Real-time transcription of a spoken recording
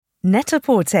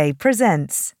Net-a-Porter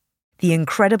presents The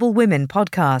Incredible Women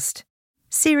Podcast,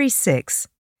 Series 6,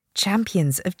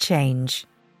 Champions of Change.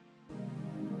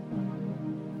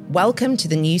 Welcome to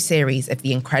the new series of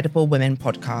the Incredible Women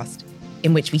Podcast,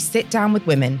 in which we sit down with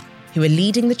women who are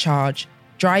leading the charge,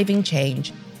 driving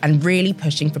change, and really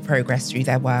pushing for progress through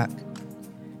their work.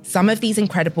 Some of these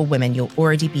incredible women you'll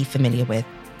already be familiar with,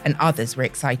 and others we're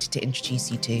excited to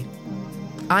introduce you to.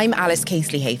 I'm Alice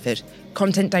Casely-Hayford,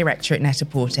 Content Director at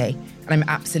Net-a-Porter, and I'm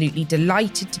absolutely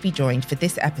delighted to be joined for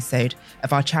this episode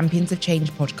of our Champions of Change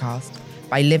podcast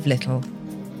by Liv Little,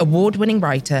 award-winning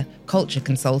writer, culture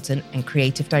consultant, and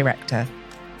creative director.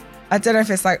 I don't know if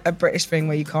it's like a British thing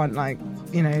where you can't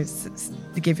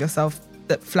give yourself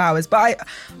the flowers, but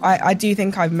I do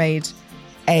think I've made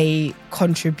a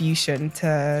contribution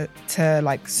to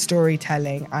like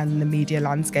storytelling and the media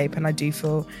landscape, and I do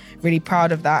feel really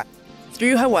proud of that.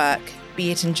 Through her work,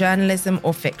 be it in journalism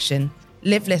or fiction,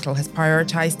 Liv Little has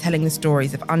prioritised telling the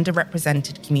stories of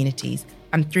underrepresented communities,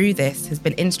 and through this has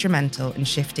been instrumental in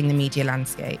shifting the media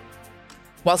landscape.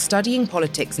 While studying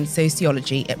politics and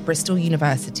sociology at Bristol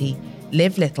University,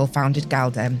 Liv Little founded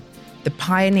Galdem, the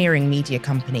pioneering media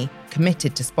company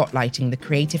committed to spotlighting the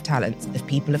creative talents of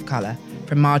people of colour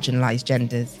from marginalised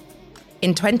genders.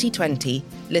 In 2020,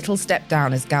 Little stepped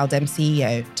down as Galdem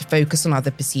CEO to focus on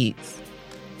other pursuits.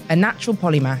 A natural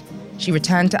polymath, she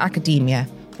returned to academia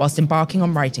whilst embarking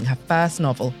on writing her first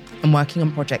novel and working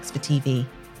on projects for TV.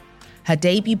 Her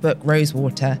debut book,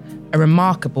 Rosewater, a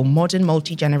remarkable modern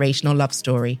multi-generational love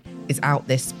story, is out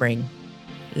this spring.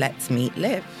 Let's meet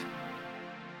Liv.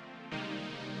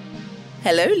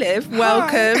 Hello, Liv.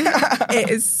 Welcome. It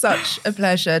is such a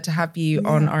pleasure to have you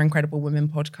on our Incredible Women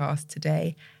podcast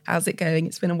today. How's it going?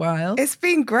 It's been a while. It's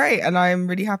been great, and I'm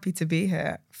really happy to be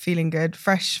here. Feeling good,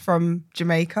 fresh from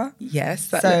Jamaica. Yes,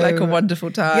 that looked like a wonderful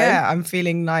time. Yeah, I'm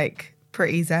feeling like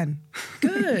pretty zen.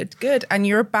 Good. And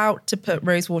you're about to put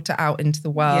Rosewater out into the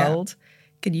world. Yeah.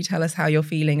 Can you tell us how you're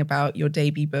feeling about your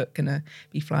debut book and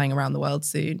be flying around the world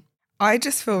soon? I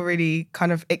just feel really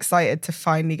kind of excited to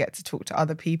finally get to talk to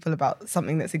other people about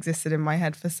something that's existed in my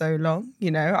head for so long.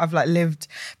 You know, I've like lived,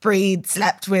 breathed,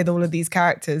 slept with all of these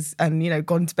characters and, you know,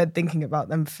 gone to bed thinking about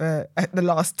them for the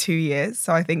last 2 years.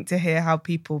 So I think to hear how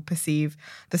people perceive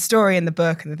the story in the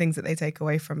book and the things that they take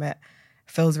away from it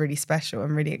feels really special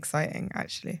and really exciting,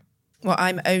 actually. Well,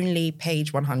 I'm only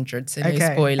page 100, so no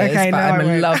spoilers, but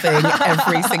I'm loving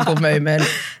every single moment.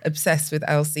 Obsessed with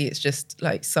Elsie. It's just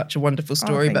like such a wonderful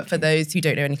story. But for those who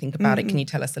don't know anything about it, can you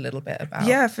tell us a little bit about it?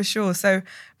 Yeah, for sure. So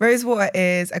Rosewater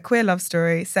is a queer love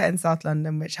story set in South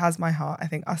London, which has my heart. I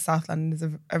think us South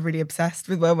Londoners are really obsessed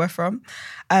with where we're from.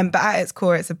 But at its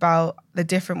core, it's about the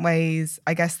different ways,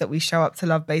 I guess, that we show up to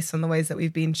love based on the ways that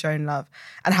we've been shown love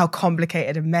and how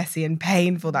complicated and messy and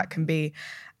painful that can be.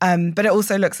 But it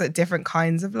also looks at different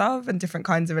kinds of love and different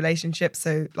kinds of relationships.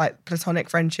 So like platonic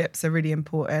friendships are really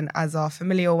important, as are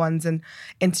familial ones and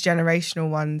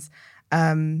intergenerational ones.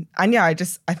 And yeah, I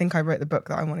think I wrote the book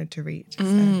that I wanted to read. So,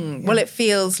 yeah. Well, it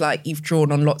feels like you've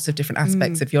drawn on lots of different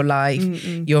aspects of your life,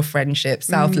 your friendship.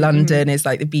 South London is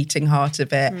like the beating heart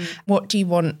of it. What do you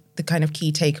want the kind of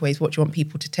key takeaways? What do you want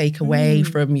people to take away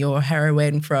from your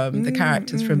heroine, from the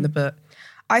characters from the book?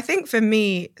 I think for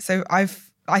me,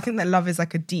 I think that love is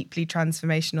like a deeply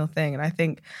transformational thing. And I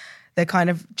think the kind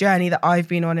of journey that I've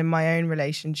been on in my own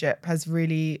relationship has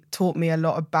really taught me a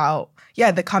lot about,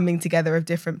 the coming together of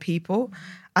different people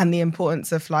and the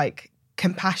importance of like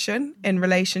compassion in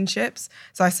relationships.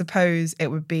 So I suppose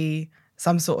it would be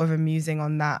some sort of amusing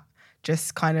on that,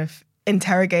 just kind of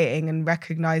interrogating and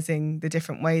recognizing the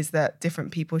different ways that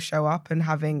different people show up and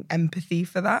having empathy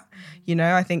for that. You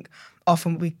know, I think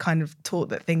often we kind of taught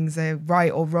that things are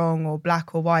right or wrong or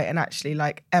black or white, and actually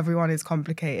like everyone is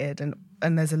complicated and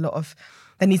there's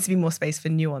there needs to be more space for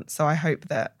nuance. So I hope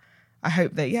that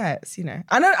it's, you know,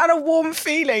 and a warm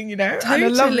feeling, you know, totally.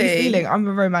 And a lovely feeling. I'm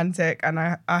a romantic, and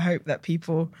I hope that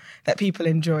people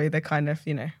enjoy the kind of,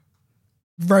 you know,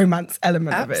 romance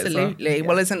element of it as well. Absolutely.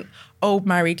 Well, as an old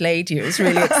married lady, it was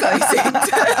really exciting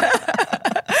to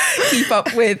keep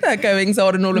up with her goings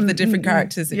on and all of the different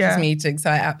characters that she's meeting. So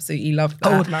I absolutely love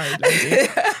that. Old married lady.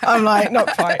 I'm like, not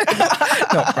quite.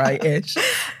 Not quite-ish.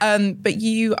 But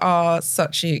you are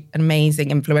such an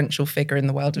amazing, influential figure in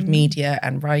the world of media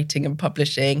and writing and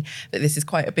publishing that this is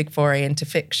quite a big foray into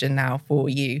fiction now for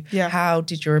you. Yeah. What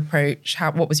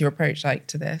was your approach like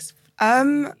to this?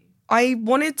 I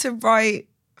wanted to write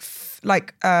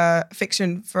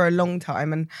fiction for a long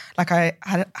time, and like I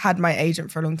had my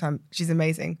agent for a long time. She's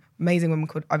amazing woman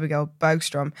called Abigail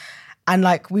Bergstrom, and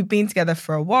like we've been together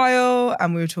for a while,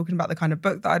 and we were talking about the kind of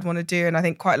book that I'd want to do. And I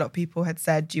think quite a lot of people had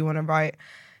said, do you want to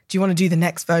do you want to do the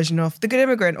next version of The Good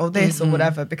Immigrant or this or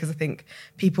whatever? Because I think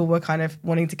people were kind of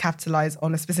wanting to capitalize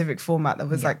on a specific format that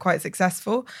was like quite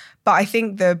successful. But I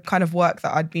think the kind of work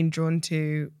that I'd been drawn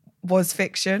to was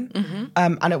fiction.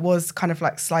 And it was kind of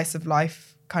like slice of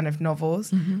life kind of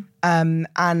novels.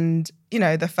 And, you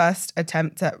know, the first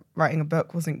attempt at writing a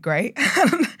book wasn't great.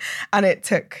 And it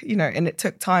took, you know, and it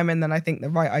took time. And then I think the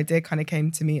right idea kind of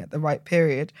came to me at the right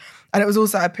period. And it was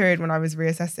also a period when I was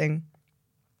reassessing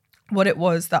what it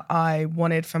was that I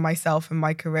wanted for myself and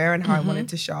my career and how I wanted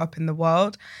to show up in the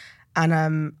world. And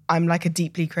I'm like a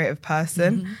deeply creative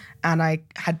person. And I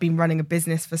had been running a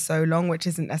business for so long, which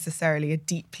isn't necessarily a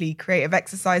deeply creative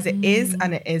exercise. It is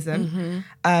and it isn't.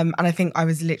 And I think I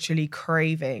was literally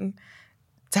craving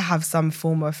to have some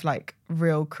form of like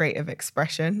real creative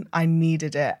expression. I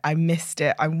needed it. I missed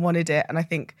it. I wanted it. And I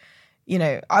think, you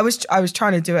know, I was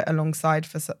trying to do it alongside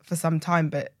for some time,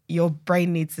 but your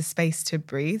brain needs the space to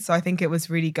breathe. So I think it was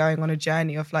really going on a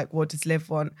journey of like, what does Liv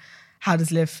want? How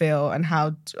does Liv feel? And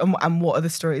and what are the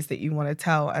stories that you want to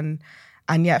tell? And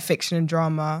yeah, fiction and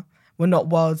drama were not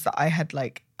worlds that I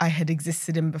had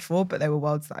existed in before, but they were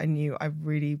worlds that I knew I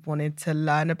really wanted to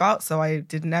learn about. So I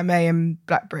did an MA in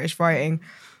Black British writing.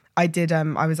 I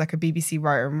was like a BBC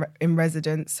writer in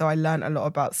residence, so I learned a lot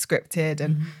about scripted.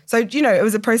 And so, you know, it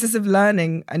was a process of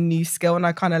learning a new skill, and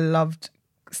I kind of loved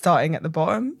starting at the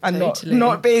bottom and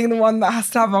not being the one that has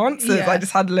to have answers. I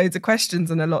just had loads of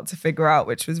questions and a lot to figure out,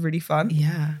 which was really fun.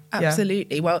 Yeah,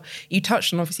 absolutely. Yeah. Well, you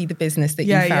touched on obviously the business that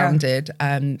you founded.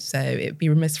 So it'd be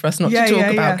remiss for us not to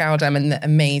talk about Galdem and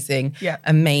the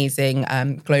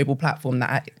amazing global platform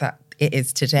that it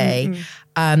is today.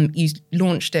 You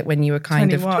launched it when you were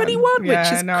kind of 21, which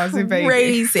is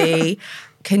crazy.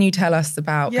 Can you tell us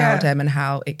about Galdem and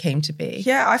how it came to be?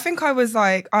 Yeah, I think I was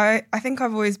like, I think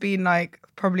I've always been like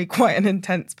probably quite an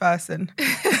intense person.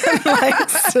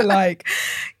 Likes to like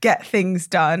get things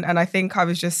done. And I think I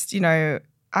was just, you know,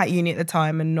 at uni at the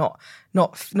time and not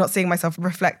seeing myself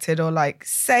reflected or like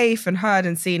safe and heard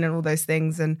and seen and all those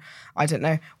things. And I don't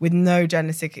know, with no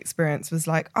journalistic experience was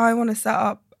like, I want to set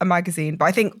up a magazine. But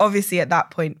I think obviously at that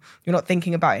point, you're not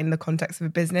thinking about it in the context of a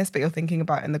business, but you're thinking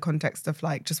about it in the context of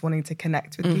like just wanting to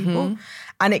connect with people.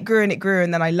 And it grew and it grew.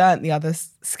 And then I learned the other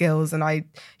skills and I,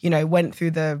 you know, went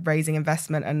through the raising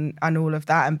investment and all of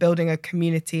that and building a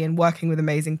community and working with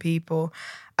amazing people.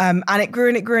 And it grew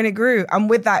and it grew and it grew. And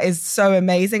with that is so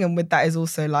amazing. And with that is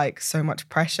also like so much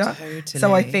pressure. Totally.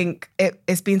 So I think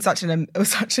it's been such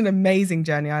an amazing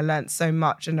journey. I learned so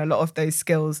much and a lot of those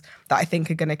skills that I think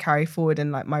are going to carry forward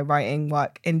in like my writing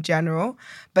work in general.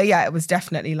 But yeah, it was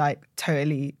definitely like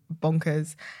totally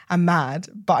bonkers and mad,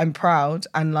 but I'm proud.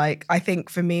 And like, I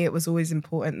think for me, it was always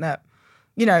important that,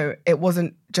 you know, it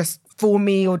wasn't just for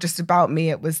me or just about me.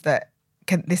 It was that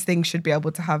this thing should be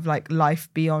able to have like life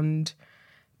beyond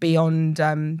me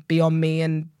and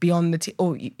beyond the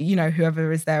or you know,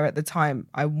 whoever is there at the time.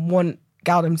 I want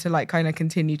Galdem to like kind of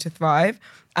continue to thrive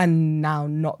and now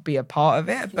not be a part of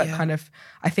it, but kind of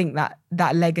I think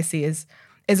that legacy is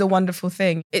a wonderful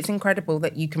thing. It's incredible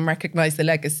that you can recognise the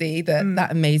legacy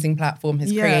that amazing platform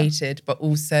has created, but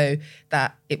also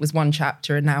that it was one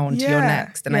chapter and now on to your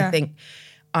next. And I think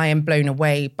I am blown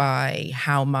away by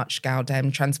how much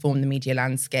Galdem transformed the media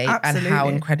landscape and how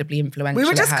incredibly influential it has. We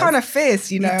were just kind of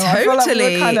fierce, you know. Totally. I feel like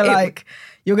we were kind of like,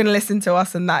 you're going to listen to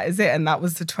us and that is it. And that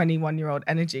was the 21-year-old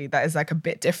energy. That is like a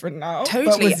bit different now.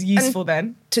 Totally. But was useful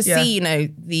then. To see, you know,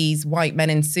 these white men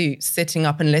in suits sitting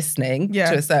up and listening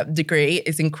to a certain degree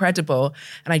is incredible.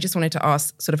 And I just wanted to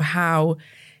ask sort of how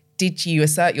did you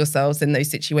assert yourselves in those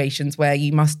situations where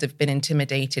you must have been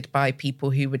intimidated by people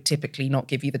who would typically not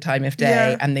give you the time of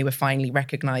day and they were finally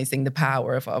recognising the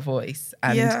power of our voice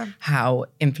and how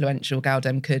influential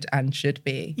Galdem could and should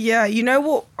be? Yeah, you know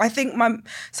what? I think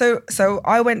so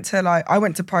I went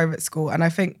to private school and I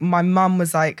think my mum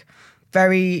was like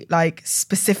very like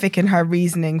specific in her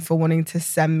reasoning for wanting to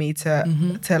send me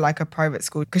to like a private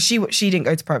school because she didn't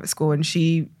go to private school and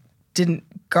she didn't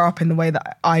grow up in the way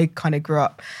that I kind of grew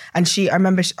up. And I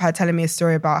remember her telling me a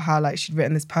story about how like she'd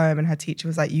written this poem and her teacher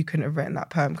was like, you couldn't have written that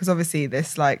poem. Because obviously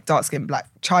this like dark-skinned black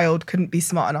child couldn't be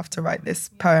smart enough to write this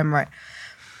poem, right?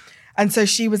 And so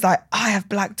she was like, I have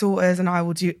black daughters and I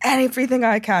will do everything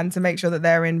I can to make sure that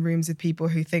they're in rooms with people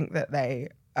who think that they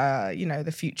you know,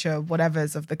 the future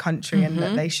whatevers of the country and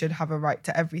that they should have a right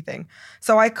to everything.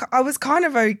 So I was kind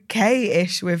of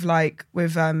okay-ish with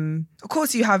of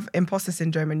course you have imposter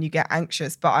syndrome and you get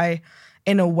anxious, but I,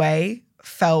 in a way,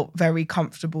 felt very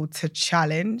comfortable to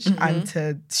challenge and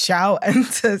to shout and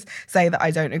to say that I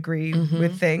don't agree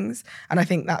with things. And I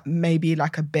think that maybe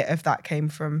like a bit of that came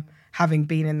from having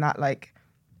been in that like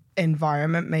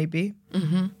environment maybe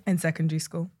in secondary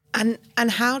school. And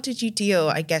how did you deal,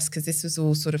 I guess, because this was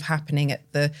all sort of happening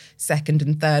at the second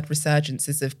and third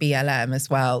resurgences of BLM as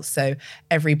well. So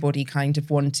everybody kind of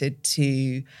wanted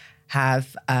to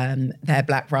have their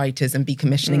Black writers and be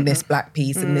commissioning this Black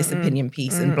piece and this opinion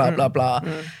piece and blah, blah, blah.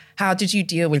 How did you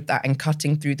deal with that and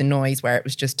cutting through the noise where it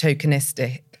was just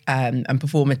tokenistic and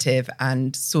performative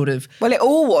and sort of... Well, it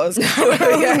all was. You know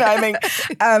what I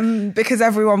mean? Because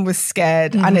everyone was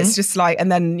scared and it's just like,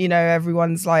 and then, you know,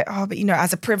 everyone's like, oh, but, you know,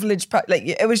 as a privileged, like,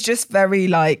 it was just very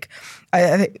like,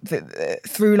 I think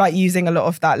through like using a lot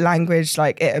of that language,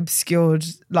 like it obscured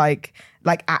like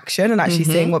action and actually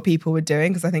seeing what people were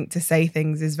doing. Because I think to say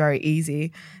things is very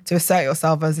easy. To assert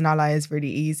yourself as an ally is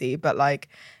really easy. But like,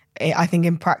 I think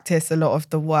in practice, a lot of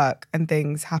the work and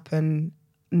things happen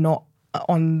not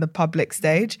on the public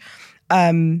stage.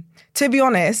 To be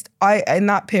honest, in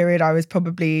that period, I was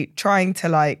probably trying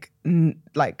to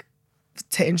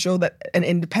to ensure that an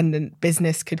independent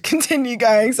business could continue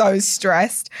going. So I was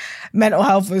stressed. Mental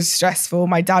health was stressful.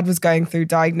 My dad was going through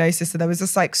diagnosis. So there was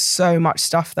just like so much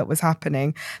stuff that was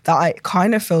happening that it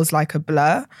kind of feels like a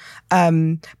blur.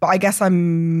 But I guess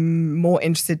I'm more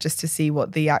interested just to see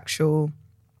what the actual,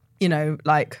 you know,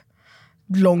 like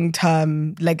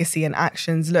long-term legacy and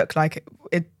actions look like.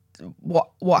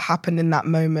 What happened in that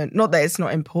moment. Not that it's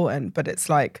not important, but it's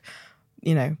like,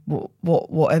 you know,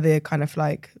 what are the kind of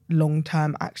like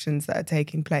long-term actions that are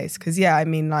taking place? Because yeah, I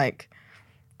mean, like,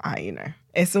 you know,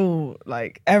 it's all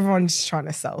like everyone's trying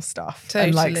to sell stuff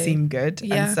and like seem good.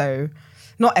 Yeah. And so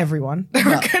not everyone. There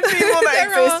are good people that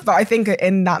exist, but I think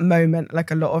in that moment, like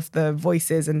a lot of the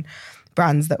voices and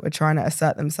brands that were trying to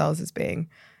assert themselves as being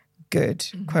good,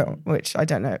 quote, which I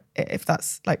don't know if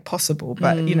that's like possible,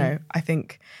 but you know, I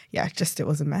think, yeah, just it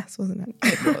was a mess, wasn't it?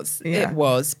 It was. It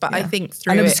was. But I think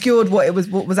through and obscured what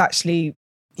was actually,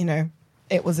 you know,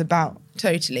 it was about.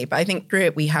 Totally. But I think through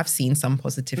it, we have seen some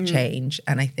positive change.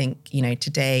 And I think, you know,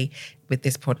 today with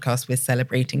this podcast, we're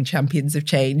celebrating champions of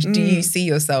change. Do you see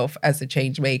yourself as a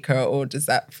change maker, or does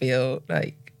that feel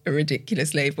like a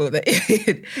ridiculous label that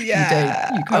you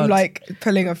can't? I'm like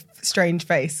pulling a strange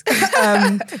face.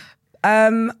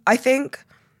 I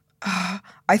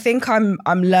think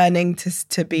I'm learning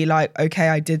to be like, okay,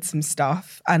 I did some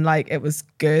stuff and like it was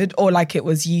good or like it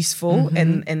was useful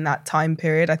in that time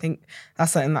period. I think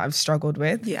that's something that I've struggled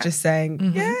with. Yeah. Just saying,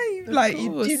 you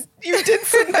did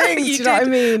some things. Do you know what I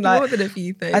mean? Like, more than a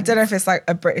few things. I don't know if it's like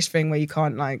a British thing where you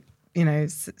can't like, you know,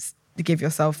 give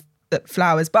yourself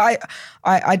flowers, but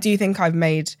I do think I've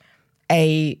made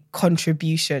a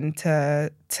contribution to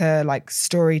like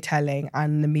storytelling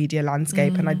and the media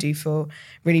landscape, and I do feel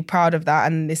really proud of that.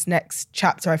 And this next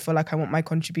chapter, I feel like I want my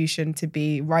contribution to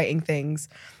be writing things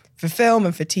for film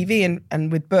and for TV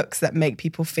and with books that make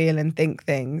people feel and think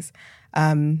things,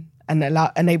 and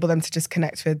enable them to just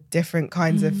connect with different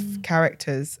kinds of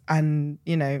characters, and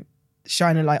you know,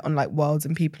 shine a light on like worlds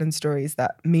and people and stories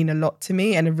that mean a lot to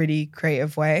me in a really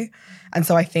creative way. And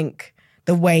so I think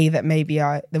the way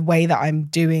that I'm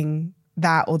doing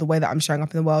that, or the way that I'm showing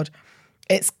up in the world,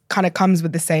 it's kind of comes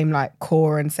with the same like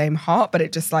core and same heart, but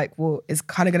it just like is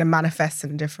kind of going to manifest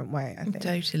in a different way, I think.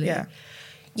 Totally. Yeah.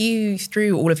 You,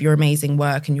 through all of your amazing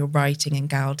work and your writing in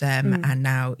Galdem and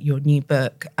now your new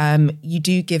book, you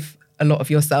do give a lot of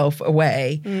yourself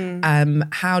away.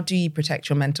 How do you protect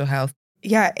your mental health?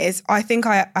 Yeah, I think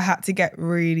I had to get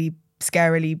really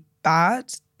scarily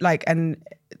bad, like, and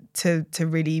to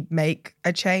really make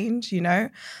a change, you know.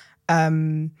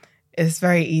 It's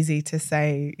very easy to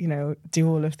say, you know, do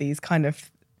all of these kind of,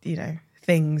 you know,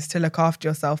 things to look after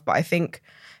yourself. But I think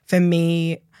for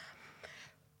me,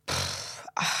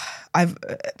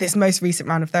 this most recent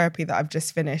round of therapy that I've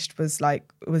just finished was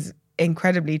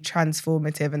incredibly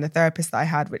transformative. And the therapist that I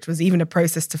had, which was even a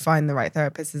process to find the right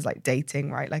therapist, is like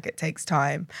dating, right? Like it takes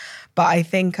time. But I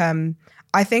think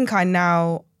I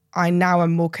now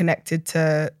am more connected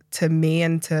to me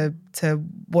and to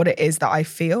what it is that I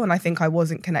feel. And I think I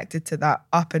wasn't connected to that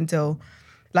up until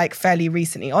like fairly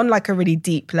recently on like a really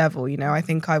deep level, you know. I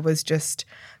think I was just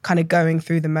kind of going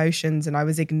through the motions and I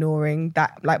was ignoring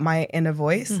that, like my inner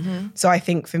voice. So I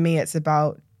think for me, it's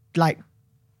about like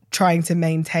trying to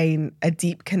maintain a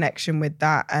deep connection with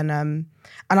that. And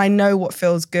I know what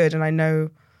feels good, and I know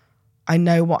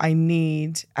what I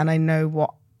need, and I know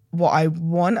what I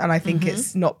want. And I think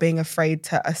it's not being afraid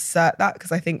to assert that,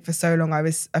 because I think for so long I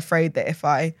was afraid that if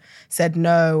I said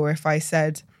no, or if I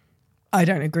said I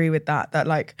don't agree with that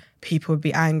like people would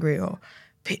be angry, or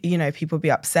you know, people would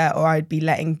be upset, or I'd be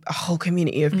letting a whole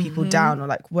community of people down, or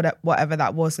like whatever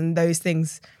that was. And those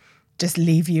things just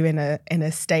leave you in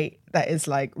a state that is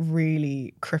like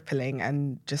really crippling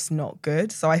and just not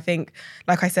good. So I think,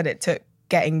 like I said, it took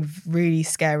getting really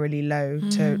scarily low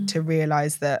to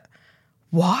realize that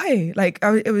why? Like,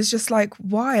 it was just like,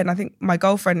 why? And I think my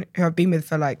girlfriend, who I've been with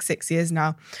for like 6 years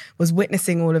now, was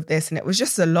witnessing all of this, and it was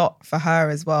just a lot for her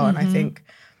as well. And I think,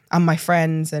 and my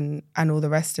friends and all the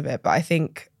rest of it. But I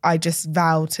think I just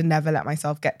vow to never let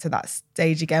myself get to that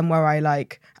stage again where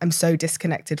I'm so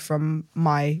disconnected from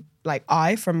my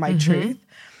truth.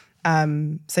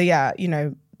 So yeah, you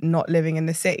know, not living in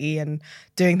the city and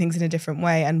doing things in a different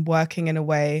way and working in a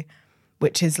way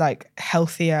which is like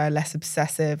healthier, less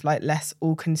obsessive, like less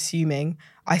all-consuming.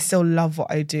 I still love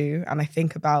what I do, and I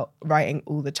think about writing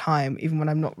all the time. Even when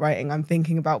I'm not writing, I'm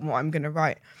thinking about what I'm going to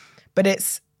write. But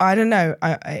I don't know,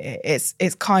 it's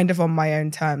kind of on my own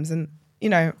terms, and you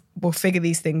know, we'll figure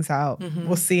these things out.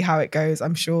 We'll see how it goes.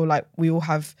 I'm sure like we all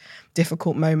have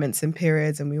difficult moments and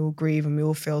periods, and we all grieve and we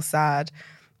all feel sad.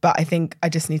 But I think I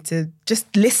just need to,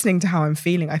 just listening to how I'm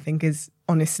feeling, I think is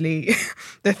honestly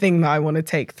the thing that I want to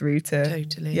take through to.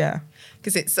 Totally. Yeah.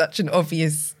 Because it's such an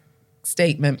obvious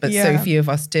statement, but so few of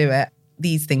us do it.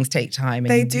 These things take time,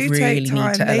 and they do you really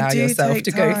need to allow yourself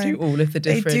to go through all of the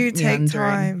different They do take meandering.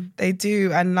 time. They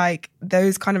do. And like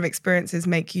those kind of experiences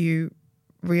make you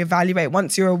reevaluate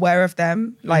once you're aware of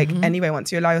them. Like anyway,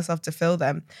 once you allow yourself to feel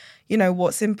them, you know,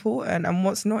 what's important and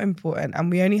what's not important. And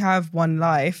we only have one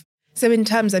life. So in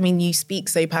terms, I mean, you speak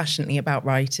so passionately about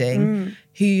writing.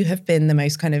 Who have been the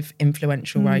most kind of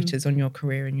influential writers on your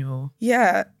career and your...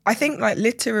 Yeah, I think like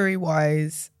literary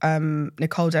wise,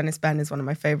 Nicole Dennis Benn is one of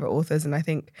my favourite authors, and I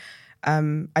think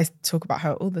I talk about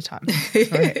her all the time,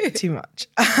 right? Too much.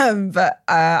 But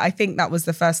I think that was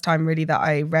the first time really that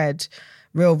I read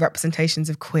real representations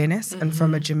of queerness and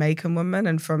from a Jamaican woman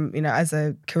and from, you know, as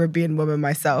a Caribbean woman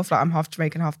myself, like I'm half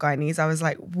Jamaican, half Guyanese, I was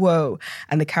like, whoa.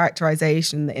 And the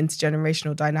characterization, the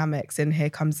intergenerational dynamics in Here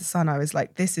Comes the Sun, I was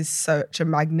like, this is such a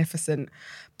magnificent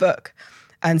book.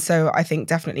 And so I think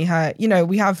definitely her, you know,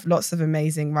 we have lots of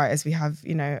amazing writers. We have,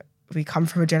 you know, we come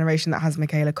from a generation that has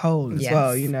Michaela Cole as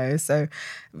well, you know, so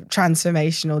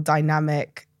transformational,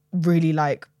 dynamic, really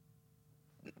like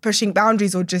pushing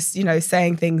boundaries or just, you know,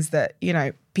 saying things that, you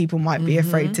know, people might be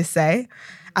afraid to say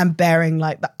and bearing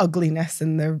like the ugliness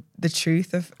and the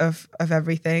truth of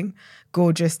everything.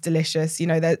 Gorgeous, delicious. You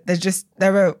know,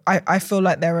 I feel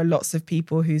like there are lots of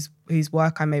people whose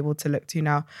work I'm able to look to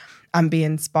now and be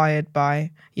inspired by,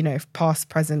 you know, past,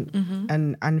 present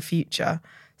and future.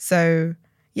 So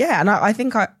yeah, and I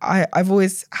think I've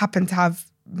always happened to have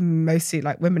mostly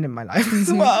like women in my life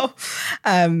as well.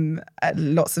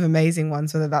 Lots of amazing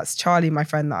ones, whether that's Charlie, my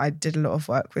friend that I did a lot of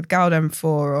work with Galdem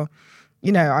for, or,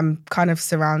 you know, I'm kind of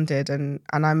surrounded and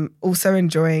I'm also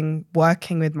enjoying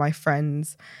working with my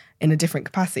friends in a different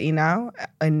capacity now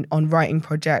on writing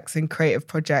projects and creative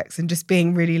projects, and just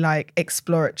being really like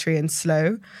exploratory and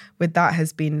slow with that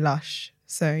has been lush.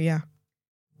 So yeah.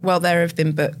 Well, there have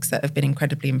been books that have been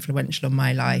incredibly influential on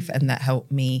my life and that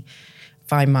helped me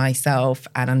find myself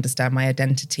and understand my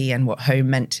identity and what home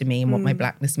meant to me and what my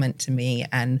blackness meant to me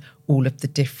and all of the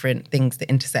different things that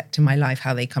intersect in my life,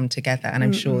 how they come together. And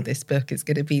I'm sure this book is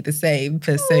going to be the same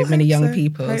for so many young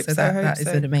people. So that is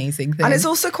an amazing thing. And it's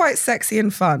also quite sexy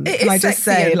and fun. It is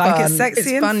sexy and fun. It's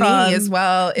sexy and funny fun as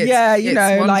well. It's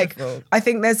like wonderful. I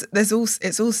think there's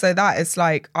also that it's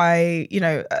like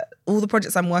all the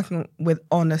projects I'm working with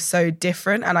on are so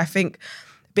different, and I think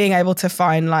being able to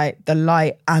find like the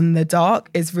light and the dark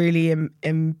is really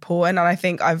important. And I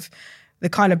think the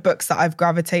kind of books that I've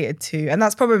gravitated to, and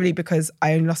that's probably because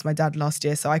I only lost my dad last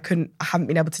year, so I haven't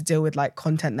been able to deal with like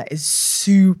content that is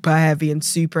super heavy and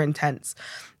super intense,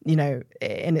 you know,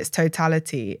 in its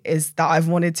totality, is that I've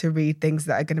wanted to read things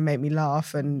that are going to make me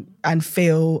laugh and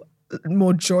feel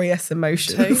more joyous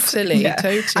emotions. Totally.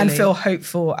 And feel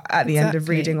hopeful at the end of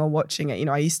reading or watching it. You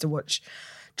know, I used to watch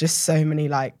just so many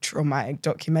like traumatic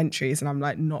documentaries, and I'm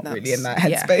like not really in that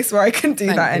headspace where I can do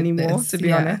that anymore, to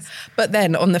be honest. But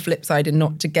then on the flip side, and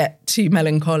not to get too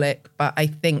melancholic, but I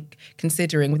think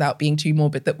considering, without being too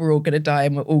morbid, that we're all going to die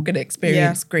and we're all going to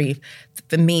experience grief,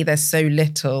 for me there's so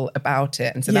little about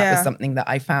it, and so that was something that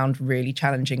I found really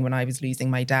challenging when I was losing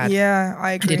my dad. Yeah,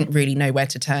 I agree. I didn't really know where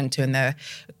to turn to, and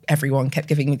everyone kept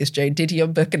giving me this Joan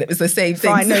Didion book, and it was the same thing.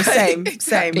 Fine, no, same,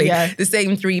 exactly. Yeah. The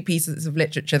same 3 pieces of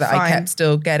literature that I kept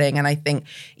still getting. And I think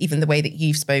even the way that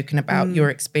you've spoken about your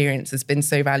experience has been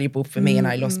so valuable for me. And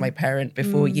I lost my parent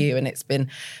before you, and it's been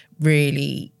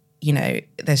really, you know,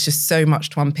 there's just so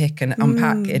much to unpick and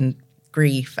unpack in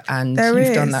grief, and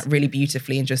you've done that really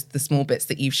beautifully in just the small bits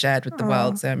that you've shared with the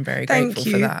world. So I'm very grateful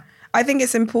for that. I think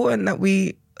it's important that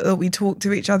we talk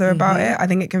to each other about it. I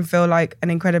think it can feel like an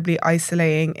incredibly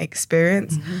isolating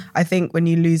experience. I think when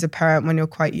you lose a parent when you're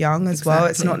quite young as well,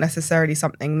 it's not necessarily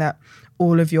something that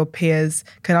all of your peers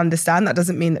can understand. That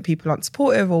doesn't mean that people aren't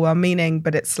supportive or well-meaning,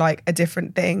 but it's like a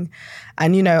different thing.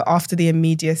 And, you know, after the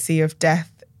immediacy of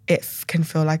death, it can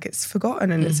feel like it's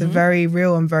forgotten, and it's a very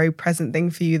real and very present thing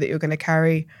for you that you're going to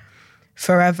carry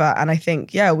forever. And I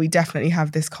think, yeah, we definitely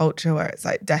have this culture where it's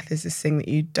like death is this thing that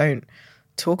you don't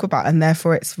talk about, and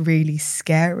therefore it's really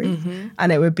scary.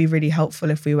 And it would be really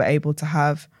helpful if we were able to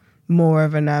have more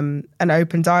of an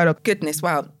open dialogue. Goodness,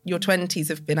 wow, your 20s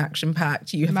have been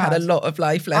action-packed. You have had a lot of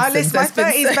life lessons. My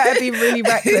 30s better be really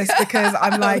reckless, because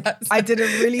I'm like, I did a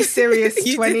really serious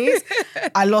 20s.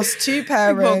 I lost 2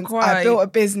 parents. I built a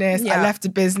business. I left a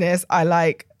business.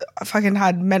 I fucking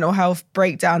had mental health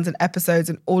breakdowns and episodes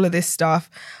and all of this stuff.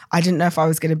 I didn't know if I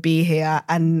was going to be here.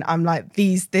 And I'm like,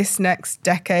 this next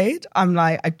decade, I'm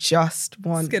like, I just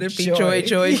want It's going to be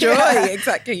joy.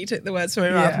 Exactly. You took the words from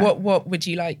my mouth. What would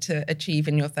you like to achieve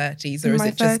in your 30s? Or is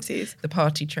it just 30s? The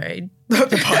party train?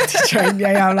 The party train.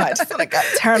 Yeah, I'm like, just want to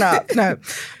turn up. No.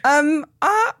 I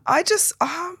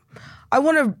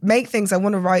want to make things. I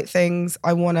want to write things.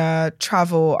 I want to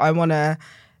travel. I want to,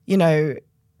 you know,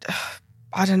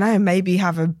 I don't know, maybe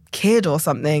have a kid or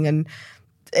something and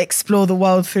explore the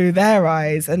world through their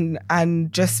eyes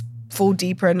and just fall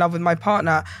deeper in love with my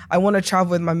partner. I want to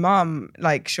travel with my mum.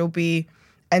 Like, she'll be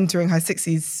entering her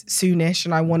 60s soonish,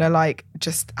 and I want to like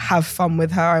just have fun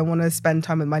with her. I want to spend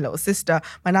time with my little sister.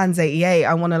 My nan's 88.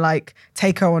 I want to like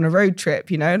take her on a road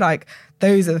trip, you know? Like,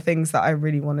 those are the things that I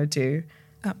really want to do.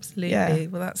 Absolutely. Yeah.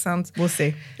 Well, that sounds... We'll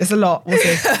see. It's a lot. We'll see.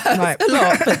 It's a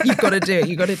lot, but you've got to do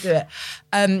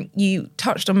it. You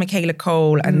touched on Michaela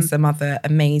Cole and some other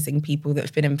amazing people that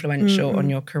have been influential on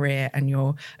your career and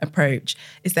your approach.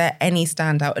 Is there any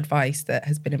standout advice that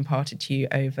has been imparted to you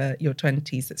over your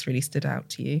 20s that's really stood out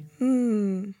to you?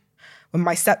 When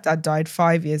my stepdad died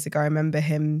 5 years ago, I remember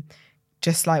him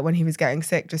just like when he was getting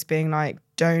sick, just being like,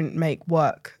 don't make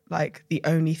work like the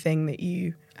only thing that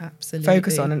you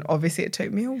focus on. And obviously it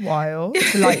took me a while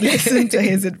to like listen to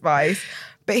his advice,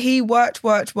 but he worked,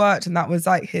 and that was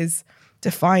like his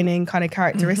defining kind of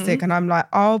characteristic. And I'm like,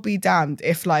 I'll be damned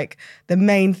if like the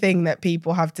main thing that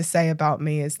people have to say about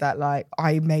me is that like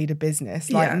I made a business.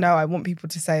 Like, no, I want people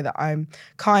to say that I'm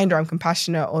kind or I'm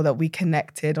compassionate, or that we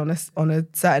connected on a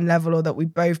certain level, or that we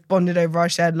both bonded over our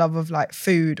shared love of like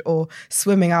food or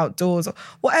swimming outdoors or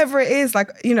whatever it is.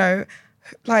 Like, you know,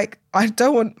 like I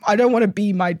don't want to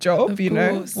be my job, you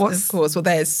know. Of course. Well,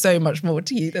 there's so much more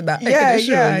to you than that.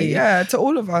 Yeah, to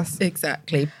all of us.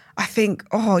 Exactly. I think,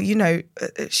 you know,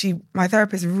 my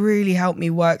therapist really helped me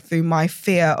work through my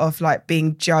fear of like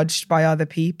being judged by other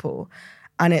people.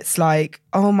 And it's like,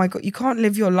 oh my God, you can't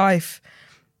live your life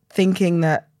thinking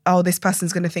that, oh, this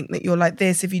person's going to think that you're like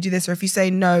this if you do this, or if you say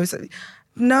no. So,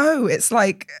 no, it's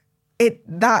like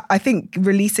I think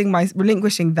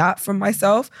relinquishing that from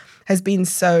myself has been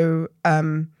so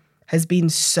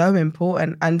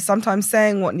important. And sometimes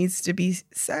saying what needs to be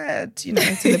said, you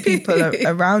know, to the people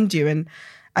around you.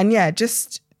 And yeah,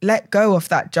 just let go of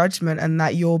that judgment and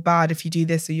that you're bad if you do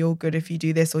this, or you're good if you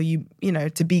do this, or you know,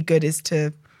 to be good is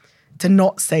to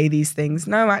not say these things.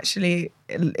 No, actually,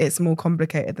 it's more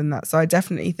complicated than that. So I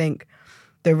definitely think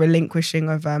the relinquishing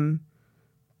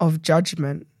of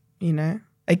judgment, you know.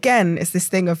 Again, it's this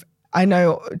thing of, I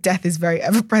know death is very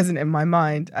ever present in my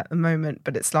mind at the moment,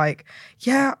 but it's like,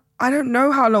 yeah, I don't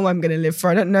know how long I'm going to live for.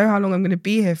 I don't know how long I'm going to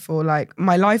be here for. Like,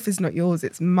 my life is not yours,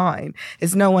 it's mine.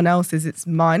 It's no one else's, it's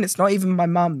mine. It's not even my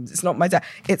mum's, it's not my dad.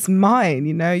 It's mine,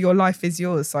 you know, your life is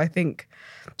yours. So I think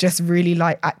just really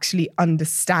like actually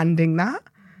understanding that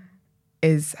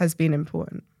has been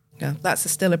important. Yeah, that's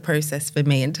still a process for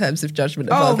me in terms of judgment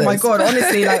of others. Oh my God,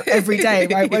 honestly, like every day,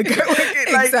 right?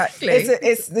 Exactly.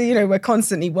 It's you know, we're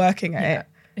constantly working at it.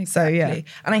 Exactly. So yeah.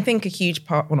 And I think a huge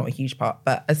part, well, not a huge part,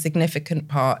 but a significant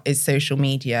part is social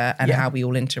media and how we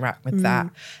all interact with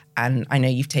that. And I know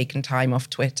you've taken time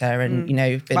off Twitter and, you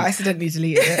know... But I accidentally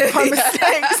deleted it by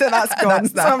mistake, so that's gone.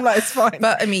 So I'm like, it's fine.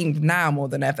 But I mean, now more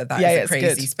than ever, that is a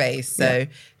crazy space. So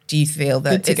do you feel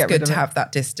that it's good to have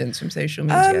that distance from social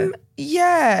media?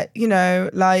 Yeah, you know,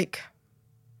 like,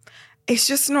 it's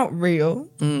just not real.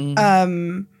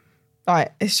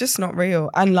 Like, it's just not real.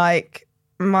 And like,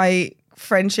 my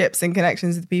friendships and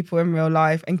connections with people in real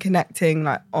life and connecting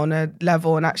like on a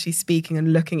level and actually speaking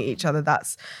and looking at each other,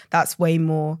 that's way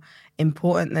more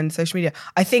important than social media.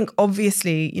 I think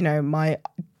obviously, you know, my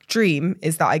dream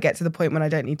is that I get to the point when I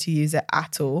don't need to use it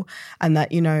at all, and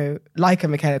that, you know, like a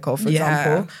Michaela Cole, for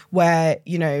example, where,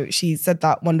 you know, she said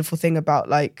that wonderful thing about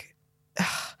like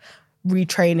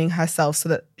retraining herself so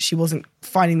that she wasn't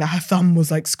finding that her thumb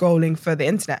was like scrolling for the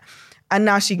internet. And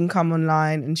now she can come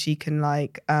online and she can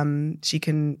when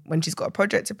she's got a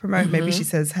project to promote, maybe she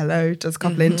says hello, does a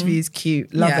couple of interviews,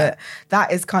 cute, love it.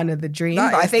 That is kind of the dream.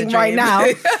 But I think right now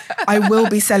I will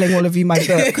be selling all of you my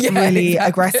book really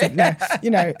aggressive. No,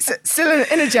 still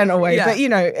in a gentle way, but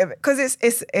because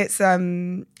it's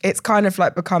kind of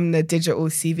like become the digital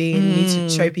CV, and you need to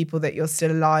show people that you're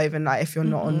still alive, and like if you're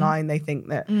not online, they think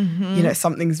that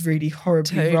something's really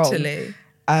horribly wrong.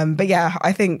 But yeah,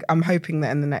 I think I'm hoping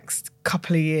that in the next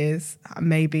couple of years,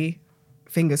 maybe,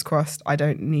 fingers crossed, I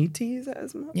don't need to use it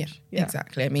as much. Yeah,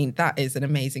 exactly. I mean, that is an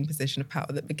amazing position of power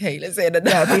that Michaela's in. And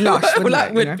it'd be lush, wouldn't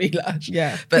that it? Would be lush.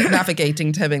 Yeah. But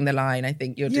navigating, towing the line, I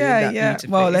think you're doing that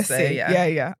beautifully. Well, let's see.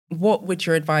 Yeah. What would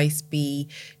your advice be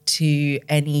to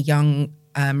any young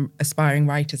aspiring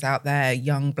writers out there,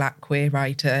 young Black queer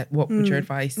writer? What would your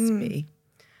advice be?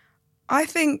 I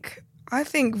think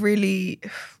really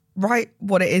write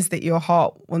what it is that your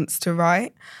heart wants to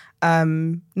write,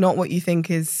 not what you think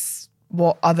is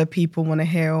what other people want to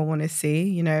hear or want to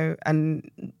see,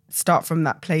 and start from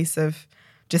that place of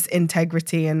just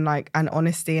integrity and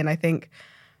honesty. And I think,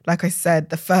 like I said,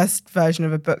 the first version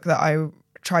of a book that I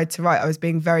tried to write, I was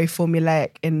being very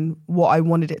formulaic in what I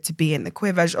wanted it to be in the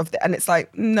queer version of and it's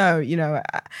like, no,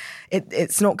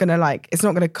 it's not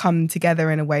gonna come together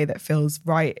in a way that feels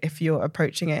right if you're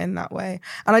approaching it in that way.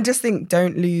 And I just think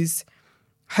don't lose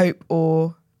hope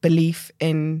or belief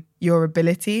in your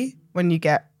ability when you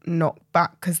get knocked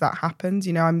back, because that happens.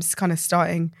 I'm just kind of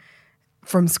starting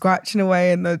from scratch in a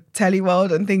way in the telly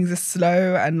world, and things are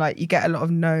slow, and you get a lot of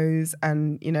no's,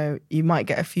 and you might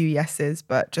get a few yeses,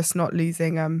 but just not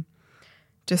losing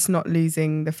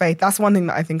the faith. That's one thing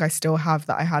that I think I still have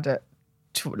that I had at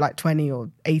 20 or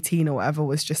 18 or whatever,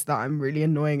 was just that I'm really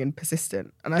annoying and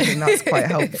persistent, and I think that's quite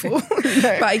helpful.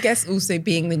 But I guess also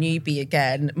being the newbie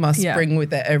again must bring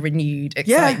with it a renewed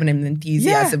excitement and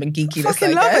enthusiasm and geekiness. I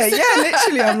fucking love it. Yeah,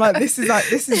 literally, I'm like, this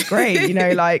is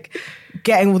great.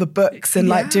 Getting all the books and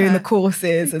doing the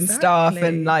courses and stuff,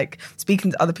 and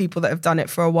speaking to other people that have done it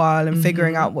for a while, and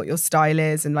figuring out what your style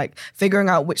is, and figuring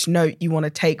out which note you want to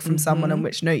take from someone and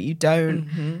which note you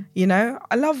don't.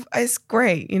 It's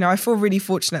great. I feel really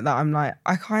fortunate that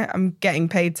I'm getting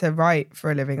paid to write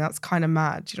for a living. That's kind of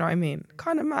mad. Do you know what I mean?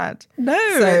 Kind of mad. No,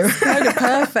 it's kind of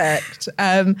perfect.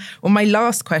 Well, my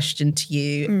last question to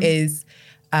you is,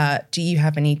 do you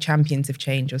have any champions of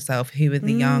change yourself? Who are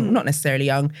the young, not necessarily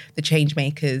young, the change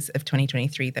makers of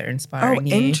 2023 that are inspiring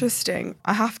you? Interesting.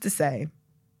 I have to say,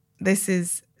 this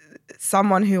is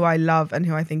someone who I love and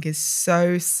who I think is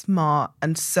so smart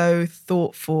and so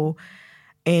thoughtful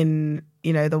in,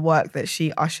 the work that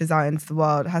she ushers out into the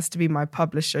world. It has to be my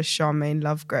publisher, Charmaine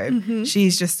Lovegrove.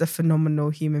 She's just a phenomenal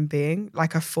human being,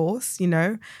 like a force,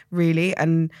 really.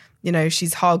 And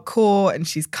she's hardcore and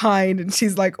she's kind and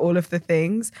she's all of the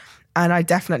things. And I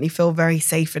definitely feel very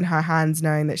safe in her hands,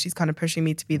 knowing that she's kind of pushing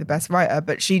me to be the best writer.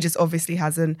 But she just obviously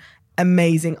has an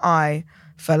amazing eye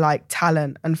for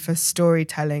talent and for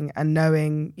storytelling, and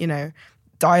knowing,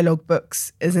 dialogue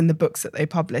books, as in the books that they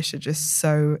publish, are just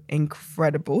so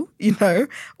incredible,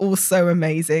 all so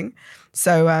amazing.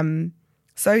 So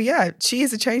yeah, she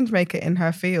is a change maker in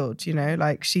her field,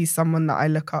 she's someone that I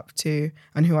look up to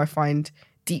and who I find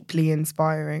deeply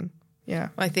inspiring. Yeah.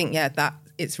 I think, that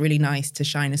it's really nice to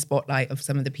shine a spotlight of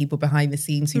some of the people behind the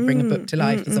scenes who bring a book to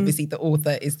life, because obviously the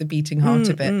author is the beating heart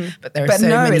of it, but there are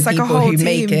many people who team.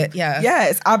 Make it. Yeah,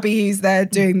 it's Abby who's there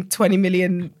doing 20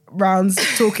 million rounds,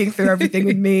 talking through everything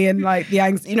with me, and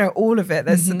the all of it.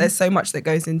 There's so much that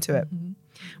goes into it.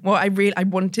 Well, I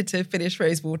wanted to finish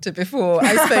Rosewater before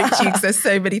I spoke to you, because there's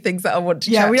so many things that I want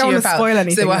to chat to you about. We don't want to spoil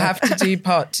anything. So we'll have to do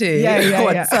part 2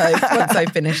 once I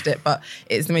finished it. But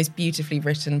it's the most beautifully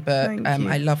written book.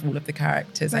 I love all of the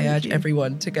characters. I urge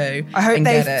everyone to go. I hope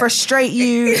they frustrate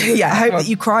you. I hope that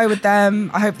you cry with them.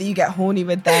 I hope that you get horny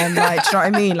with them. Do you know what I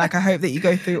mean? I hope that you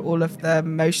go through all of the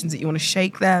emotions that you want to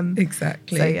shake them.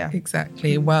 Exactly. So,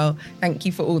 exactly. Well, thank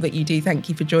you for all that you do. Thank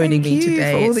you for joining me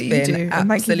today. It's been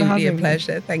absolutely a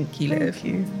pleasure. Thank you, Liv.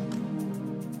 Thank you.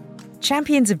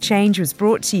 Champions of Change was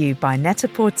brought to you by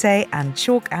Net-a-Porter and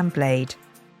Chalk and Blade.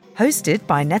 Hosted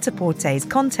by Net-a-Porter's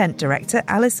content director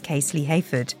Alice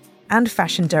Casely-Hayford and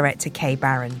fashion director Kay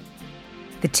Barron.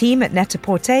 The team at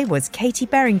Net-a-Porter was Katie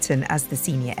Berrington as the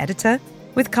senior editor,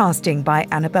 with casting by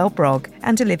Annabelle Brogg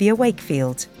and Olivia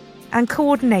Wakefield, and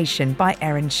coordination by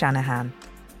Erin Shanahan.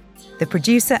 The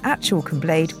producer at Chalk and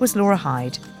Blade was Laura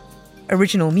Hyde.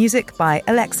 Original music by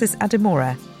Alexis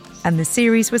Ademora, and the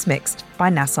series was mixed by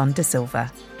Nasson De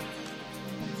Silva.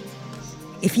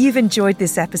 If you've enjoyed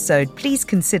this episode, please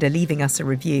consider leaving us a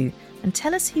review and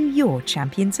tell us who your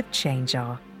champions of change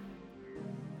are.